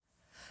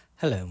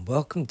Hello and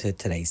welcome to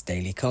today's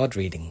daily card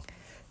reading.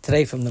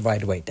 Today from the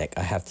Rider-Waite deck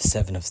I have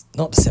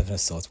not the Seven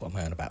of Swords, what am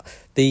I on about?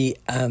 The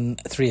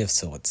Three of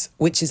Swords,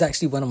 which is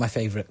actually one of my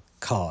favourite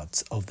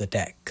cards of the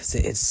deck because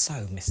it is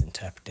so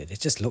misinterpreted. It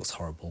just looks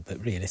horrible,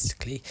 but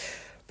realistically,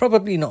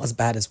 probably not as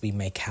bad as we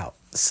make out.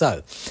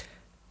 So,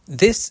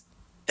 this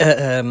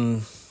energy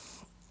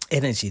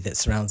that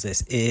surrounds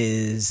this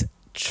is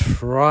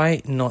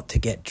try not to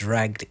get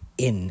dragged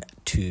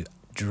into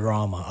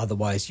drama,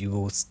 otherwise you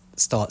will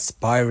start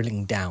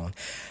spiraling down,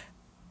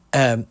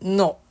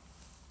 not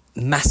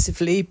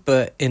massively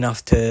but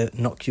enough to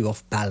knock you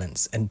off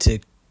balance and to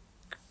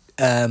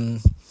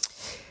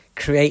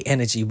create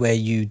energy where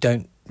you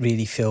don't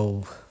really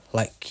feel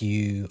like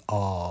you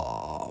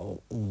are,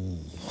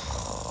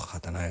 I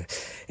don't know,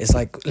 it's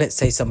like, let's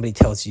say somebody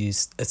tells you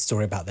a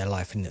story about their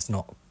life and it's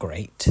not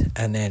great,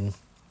 and then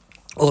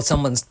or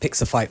someone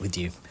picks a fight with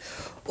you,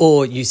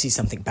 or you see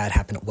something bad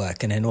happen at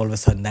work, and then all of a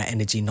sudden that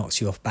energy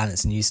knocks you off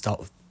balance and you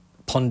start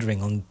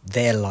pondering on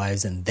their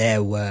lives and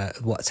their work,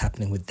 what's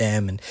happening with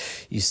them, and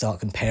you start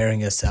comparing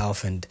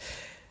yourself, and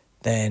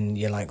then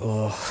you're like,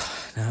 oh,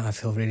 now I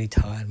feel really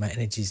tired, my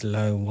energy's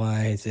low,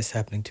 why is this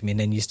happening to me? And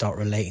then you start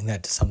relating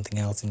that to something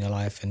else in your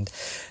life, and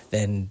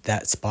then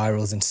that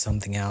spirals into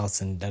something else,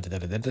 and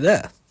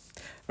da-da-da-da-da-da.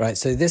 Right,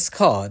 so this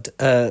card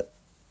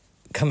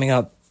coming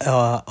up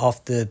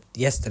after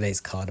yesterday's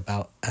card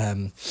about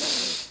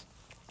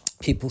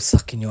people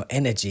sucking your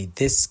energy,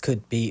 this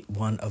could be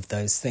one of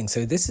those things.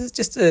 So this is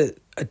just a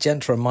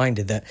gentle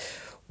reminder that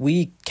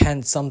we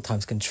can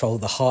sometimes control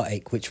the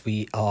heartache which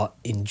we are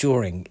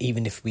enduring,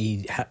 even if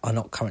we are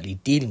not currently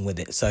dealing with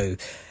it. So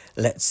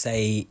let's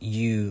say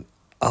you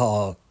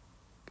are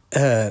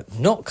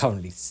not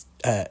currently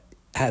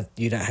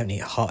you don't have any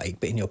heartache,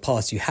 but in your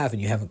past you have,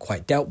 and you haven't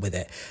quite dealt with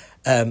it.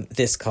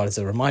 This card is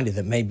a reminder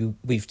that maybe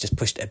we've just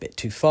pushed it a bit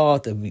too far.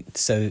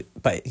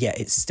 But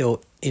it's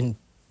still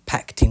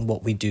impacting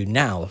what we do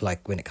now,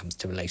 like when it comes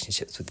to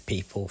relationships with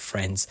people,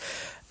 friends,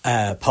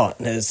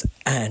 partners,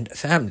 and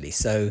family.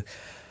 So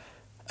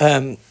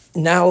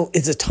now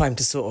is a time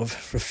to sort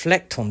of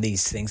reflect on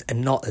these things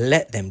and not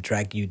let them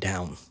drag you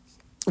down,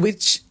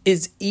 which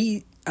is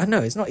I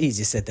know it's not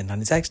easier said than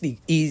done. It's actually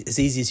as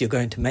easy as you're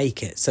going to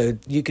make it. So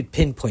you could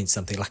pinpoint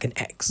something like an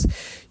X.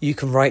 You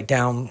can write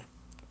down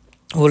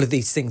all of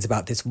these things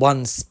about this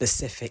one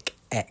specific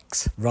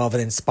X, rather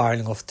than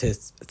spiraling off to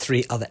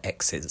 3 other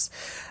X's,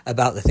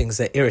 about the things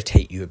that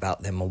irritate you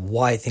about them or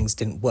why things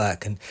didn't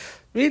work, and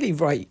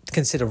really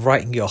consider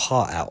writing your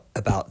heart out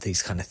about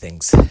these kind of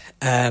things,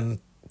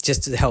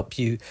 just to help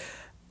you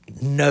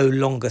no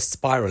longer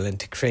spiral and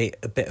to create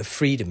a bit of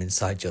freedom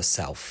inside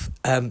yourself.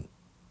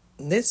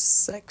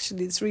 This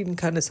reading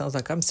kind of sounds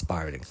like I'm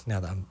spiraling now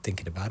that I'm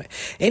thinking about it.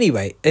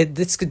 Anyway,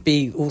 this could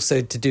be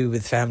also to do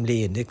with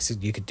family, and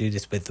you could do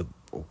this with the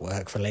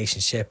work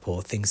relationship,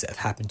 or things that have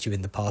happened to you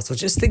in the past, or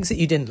just things that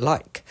you didn't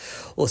like,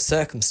 or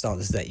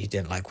circumstances that you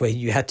didn't like, where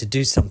you had to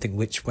do something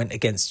which went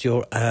against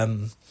your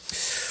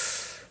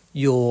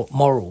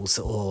morals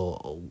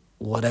or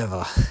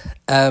whatever.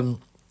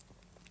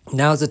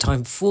 Now's the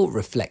time for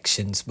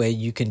reflections where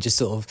you can just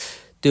sort of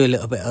do a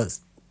little bit of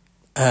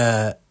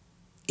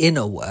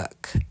inner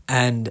work,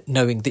 and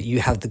knowing that you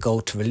have the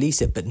goal to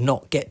release it, but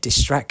not get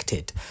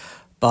distracted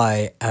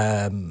by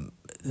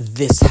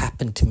this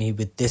happened to me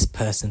with this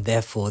person,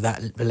 therefore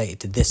that related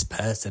to this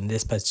person.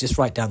 Just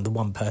write down the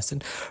one person,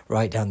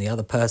 write down the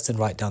other person,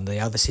 write down the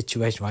other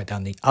situation, write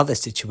down the other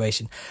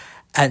situation,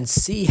 and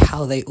see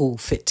how they all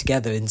fit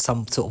together in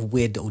some sort of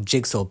weird little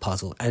jigsaw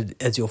puzzle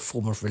as your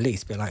form of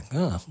release. Be like,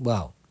 oh,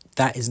 well,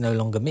 that is no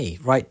longer me.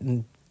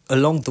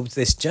 Along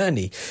this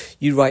journey,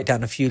 you write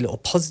down a few little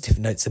positive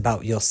notes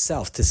about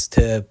yourself just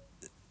to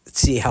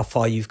see how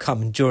far you've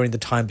come. And during the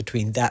time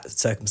between that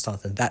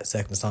circumstance and that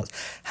circumstance,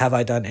 have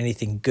I done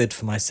anything good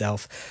for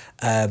myself?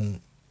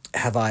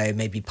 Have I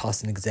maybe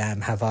passed an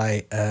exam? Have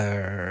I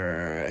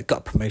got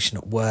a promotion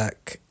at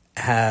work?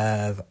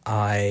 Have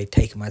I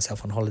taken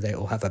myself on holiday,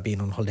 or have I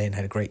been on holiday and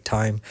had a great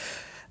time?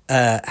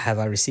 Have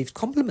I received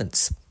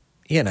compliments?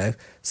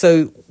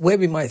 So where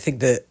we might think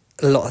that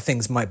a lot of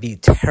things might be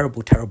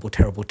terrible,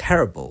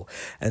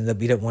 and that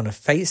we don't want to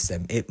face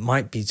them, it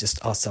might be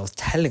just ourselves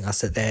telling us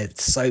that they're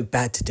so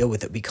bad to deal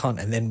with that we can't,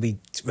 and then we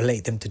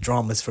relate them to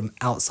dramas from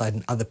outside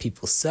and other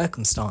people's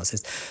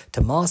circumstances to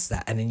mask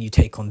that, and then you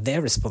take on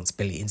their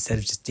responsibility instead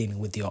of just dealing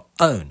with your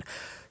own.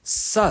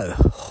 So,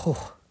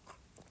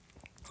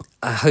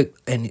 I hope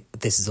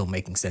this is all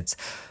making sense.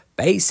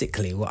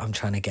 Basically, what I'm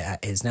trying to get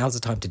at is now's the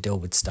time to deal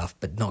with stuff,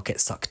 but not get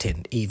sucked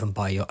in, even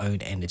by your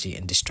own energy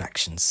and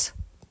distractions.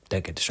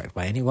 Don't get distracted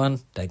by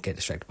anyone. Don't get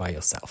distracted by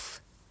yourself.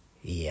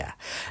 Yeah.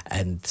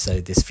 And so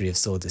this Three of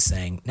Swords is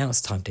saying, now it's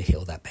time to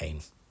heal that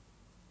pain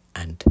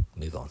and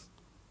move on.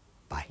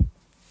 Bye.